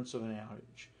occurrence of an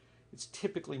outage. It's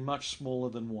typically much smaller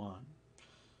than 1.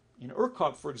 In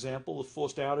ERCOT, for example, the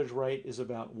forced outage rate is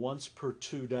about once per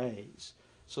 2 days.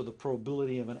 So the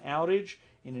probability of an outage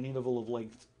in an interval of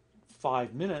length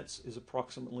 5 minutes is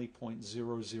approximately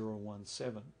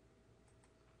 0.0017.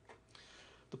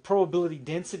 The probability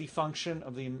density function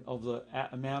of the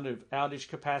amount of outage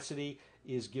capacity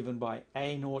is given by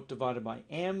A naught divided by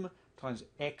m times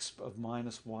exp of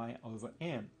minus y over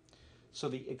m. So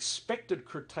the expected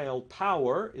curtailed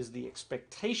power is the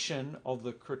expectation of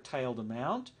the curtailed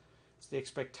amount. It's the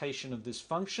expectation of this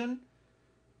function.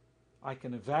 I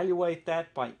can evaluate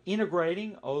that by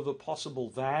integrating over possible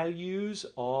values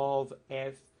of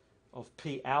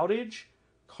P outage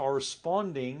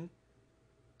corresponding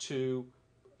to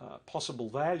possible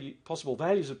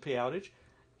values of P outage,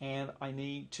 and I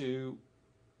need to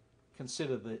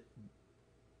consider the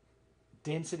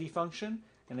density function.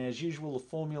 And as usual, the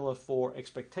formula for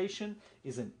expectation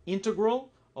is an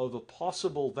integral over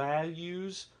possible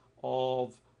values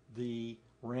of the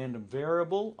random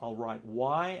variable. I'll write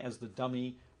y as the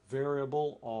dummy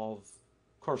variable of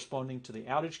corresponding to the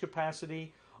outage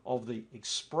capacity of the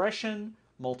expression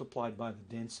multiplied by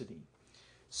the density.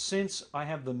 Since I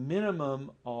have the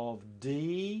minimum of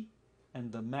d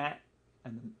and the max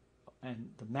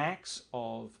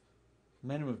of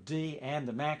minimum of d and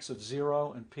the max of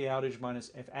 0 and P outage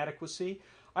minus F adequacy,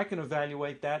 I can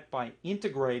evaluate that by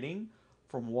integrating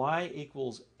from y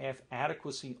equals F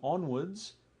adequacy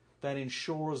onwards. That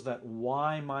ensures that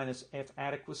y minus F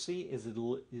adequacy is at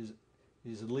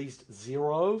least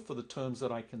 0 for the terms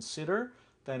that I consider.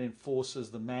 that enforces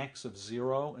the max of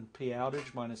 0 and P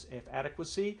outage minus F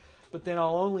adequacy, but then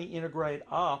I'll only integrate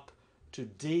up to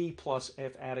D plus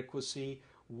F adequacy,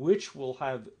 which will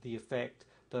have the effect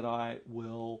that I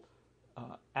will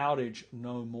outage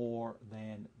no more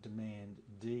than demand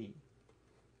D.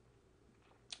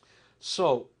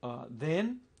 So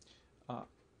then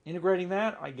integrating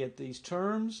that, I get these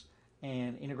terms,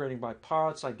 and integrating by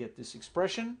parts, I get this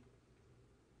expression.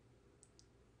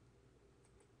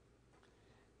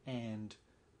 And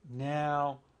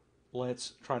now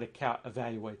let's try to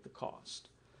evaluate the cost.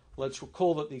 Let's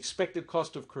recall that the expected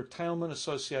cost of curtailment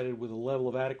associated with a level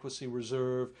of adequacy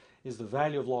reserve is the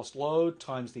value of lost load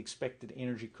times the expected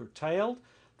energy curtailed.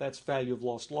 That's value of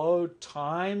lost load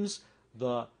times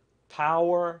the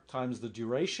power times the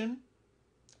duration.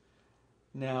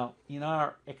 Now, in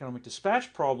our economic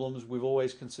dispatch problems, we've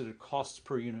always considered costs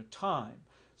per unit time.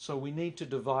 So we need to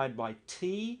divide by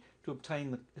T to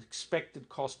obtain the expected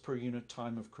cost per unit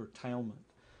time of curtailment.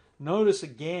 Notice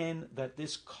again that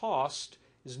this cost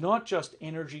is not just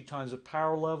energy times a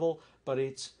power level, but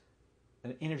it's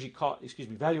an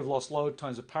value of lost load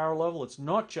times a power level. It's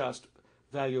not just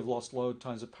value of lost load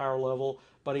times a power level,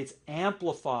 but it's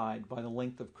amplified by the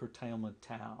length of curtailment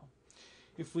tau.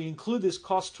 If we include this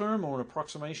cost term or an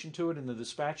approximation to it in the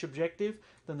dispatch objective,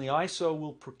 then the ISO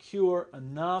will procure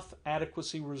enough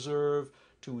adequacy reserve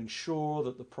to ensure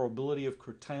that the probability of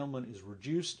curtailment is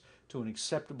reduced to an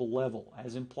acceptable level,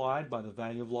 as implied by the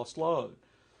value of lost load.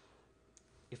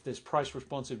 If there's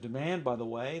price-responsive demand, by the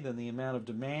way, then the amount of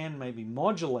demand may be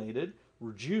modulated,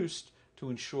 reduced, to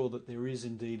ensure that there is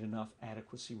indeed enough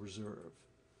adequacy reserve.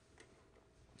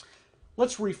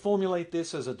 Let's reformulate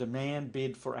this as a demand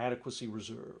bid for adequacy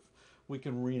reserve. We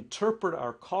can reinterpret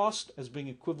our cost as being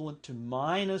equivalent to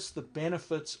minus the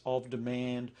benefits of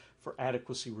demand for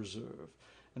adequacy reserve.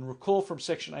 And recall from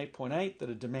section 8.8 that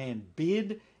a demand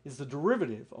bid is the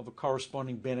derivative of a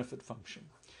corresponding benefit function.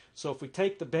 So if we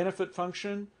take the benefit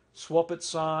function, swap its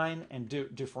sign, and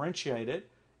differentiate it,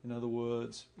 in other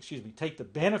words, take the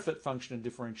benefit function and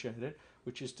differentiate it,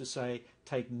 which is to say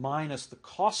take minus the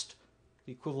cost,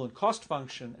 the equivalent cost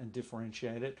function, and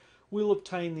differentiate it, we'll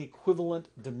obtain the equivalent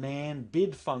demand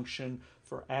bid function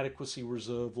for adequacy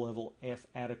reserve level F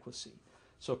adequacy.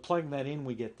 So plugging that in,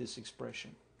 we get this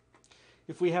expression.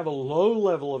 If we have a low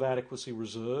level of adequacy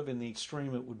reserve, in the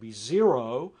extreme it would be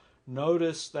 0,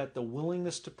 notice that the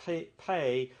willingness to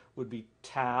pay would be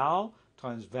tau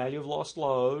times value of lost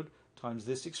load times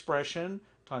this expression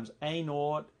times A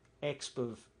naught exp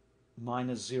of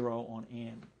minus 0 on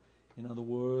n. In other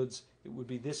words, it would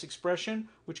be this expression,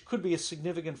 which could be a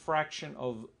significant fraction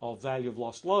of value of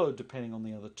lost load depending on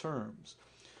the other terms.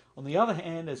 On the other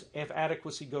hand, as F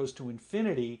adequacy goes to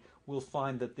infinity, we'll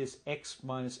find that this x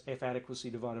minus F adequacy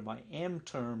divided by m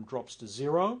term drops to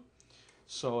 0.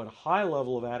 So at a high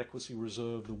level of adequacy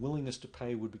reserve, the willingness to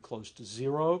pay would be close to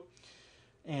 0.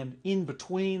 And in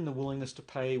between, the willingness to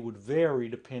pay would vary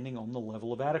depending on the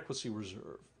level of adequacy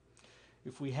reserve.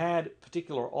 If we had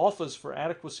particular offers for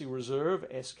adequacy reserve,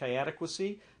 SK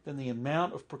adequacy, then the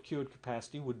amount of procured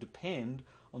capacity would depend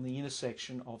on the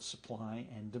intersection of supply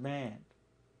and demand.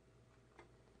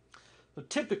 But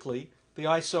typically, the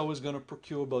ISO is going to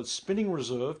procure both spinning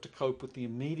reserve to cope with the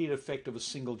immediate effect of a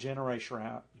single generator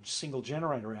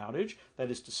outage,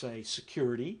 that is to say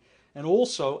security, and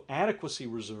also adequacy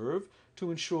reserve to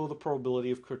ensure the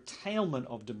probability of curtailment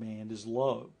of demand is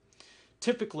low.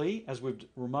 Typically, as we've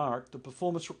remarked, the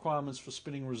performance requirements for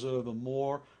spinning reserve are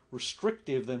more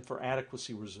restrictive than for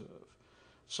adequacy reserve.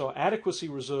 So adequacy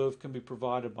reserve can be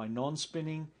provided by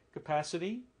non-spinning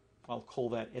capacity. I'll call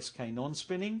that SK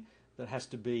non-spinning. That has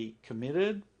to be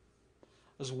committed,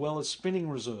 as well as spinning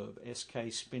reserve,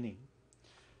 SK spinning.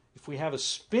 If we have a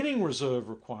spinning reserve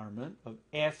requirement of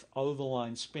F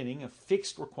overline spinning, a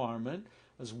fixed requirement,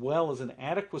 as well as an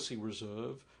adequacy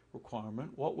reserve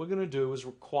requirement, what we're going to do is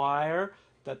require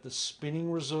that the spinning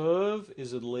reserve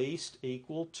is at least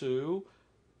equal to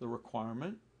the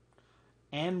requirement,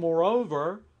 and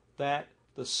moreover, that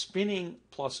the spinning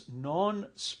plus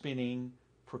non-spinning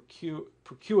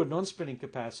procured non-spinning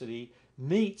capacity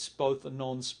meets both the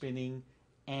non-spinning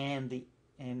and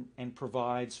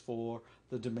provides for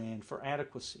the demand for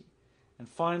adequacy. And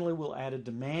finally, we'll add a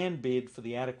demand bid for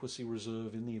the adequacy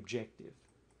reserve in the objective.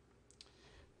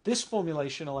 This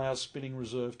formulation allows spinning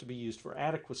reserve to be used for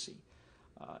adequacy.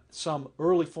 Some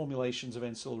early formulations of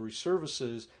ancillary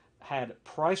services had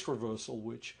price reversal,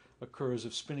 which occurs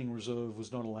if spinning reserve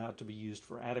was not allowed to be used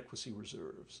for adequacy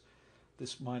reserves.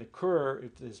 This might occur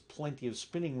if there's plenty of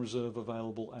spinning reserve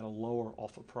available at a lower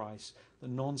offer price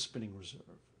than non-spinning reserve.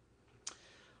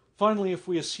 Finally, if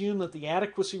we assume that the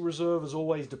adequacy reserve is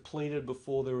always depleted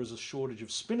before there is a shortage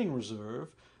of spinning reserve,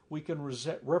 we can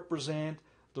represent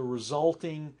the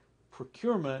resulting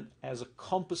procurement as a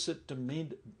composite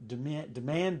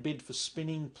demand bid for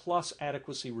spinning plus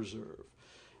adequacy reserve.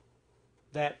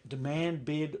 That demand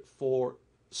bid for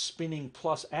spinning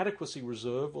plus adequacy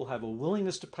reserve will have a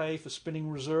willingness to pay for spinning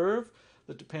reserve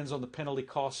that depends on the penalty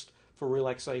cost for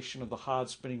relaxation of the hard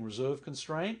spinning reserve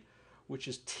constraint, which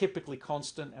is typically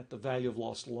constant at the value of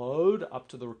lost load up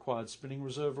to the required spinning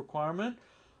reserve requirement.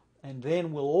 And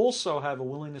then we'll also have a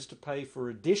willingness to pay for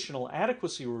additional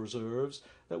adequacy reserves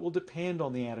that will depend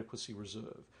on the adequacy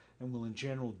reserve and will in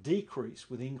general decrease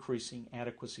with increasing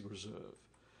adequacy reserve.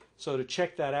 So to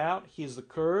check that out, here's the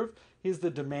curve. Here's the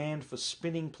demand for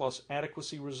spinning plus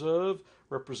adequacy reserve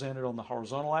represented on the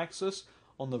horizontal axis.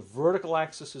 On the vertical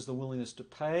axis is the willingness to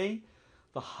pay.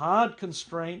 The hard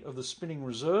constraint of the spinning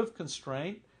reserve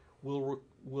constraint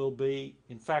will be,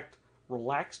 in fact,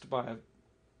 relaxed by a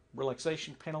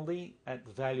relaxation penalty at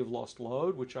the value of lost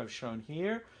load, which I've shown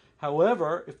here.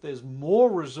 However, if there's more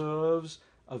reserves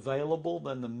available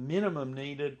than the minimum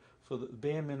needed for the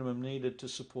bare minimum needed to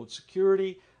support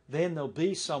security, then there'll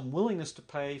be some willingness to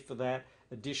pay for that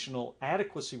additional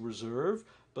adequacy reserve,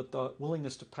 but the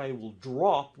willingness to pay will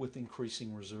drop with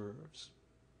increasing reserves.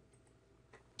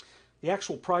 The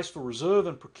actual price for reserve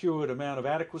and procured amount of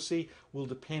adequacy will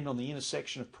depend on the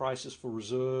intersection of prices for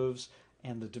reserves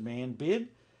and the demand bid.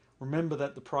 Remember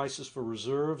that the prices for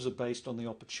reserves are based on the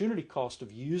opportunity cost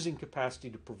of using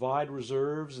capacity to provide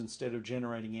reserves instead of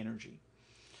generating energy.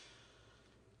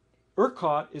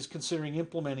 ERCOT is considering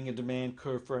implementing a demand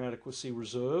curve for adequacy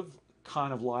reserve,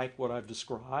 kind of like what I've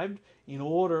described, in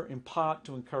order in part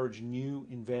to encourage new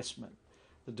investment.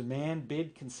 The demand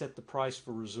bid can set the price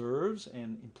for reserves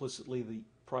and implicitly the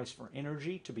price for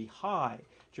energy to be high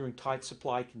during tight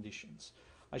supply conditions.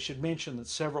 I should mention that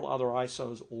several other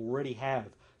ISOs already have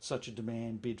such a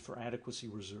demand bid for adequacy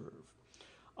reserve.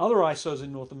 Other ISOs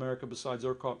in North America besides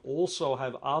ERCOT also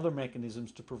have other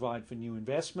mechanisms to provide for new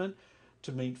investment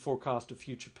to meet forecast of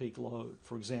future peak load.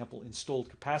 For example, installed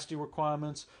capacity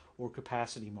requirements or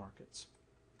capacity markets.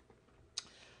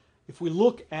 If we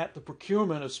look at the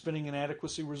procurement of spinning and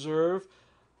adequacy reserve,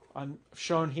 I've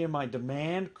shown here my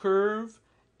demand curve,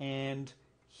 and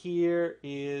here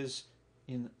is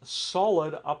in a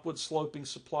solid upward sloping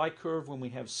supply curve when we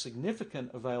have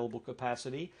significant available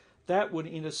capacity. That would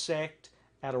intersect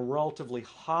at a relatively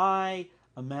high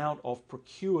amount of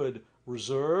procured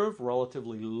reserve,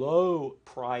 relatively low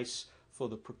price for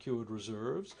the procured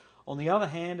reserves. On the other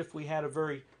hand, if we had a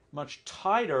very much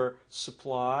tighter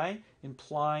supply,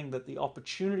 implying that the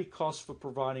opportunity costs for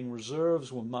providing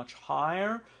reserves were much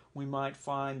higher, we might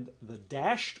find the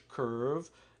dashed curve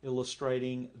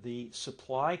illustrating the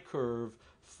supply curve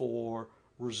for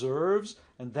reserves,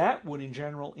 and that would in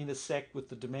general intersect with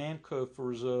the demand curve for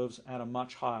reserves at a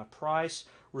much higher price,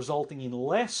 resulting in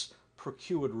less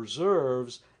procured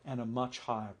reserves and a much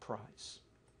higher price.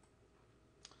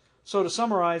 So to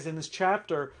summarize, in this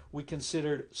chapter we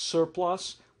considered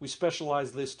surplus. We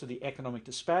specialized this to the economic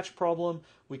dispatch problem.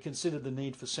 We considered the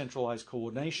need for centralized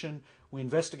coordination. We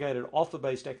investigated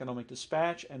offer-based economic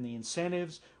dispatch and the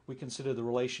incentives. We considered the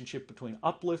relationship between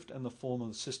uplift and the form of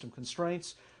the system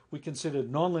constraints. We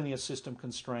considered nonlinear system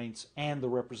constraints and the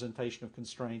representation of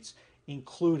constraints,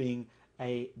 including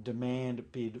a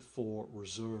demand bid for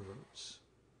reserves.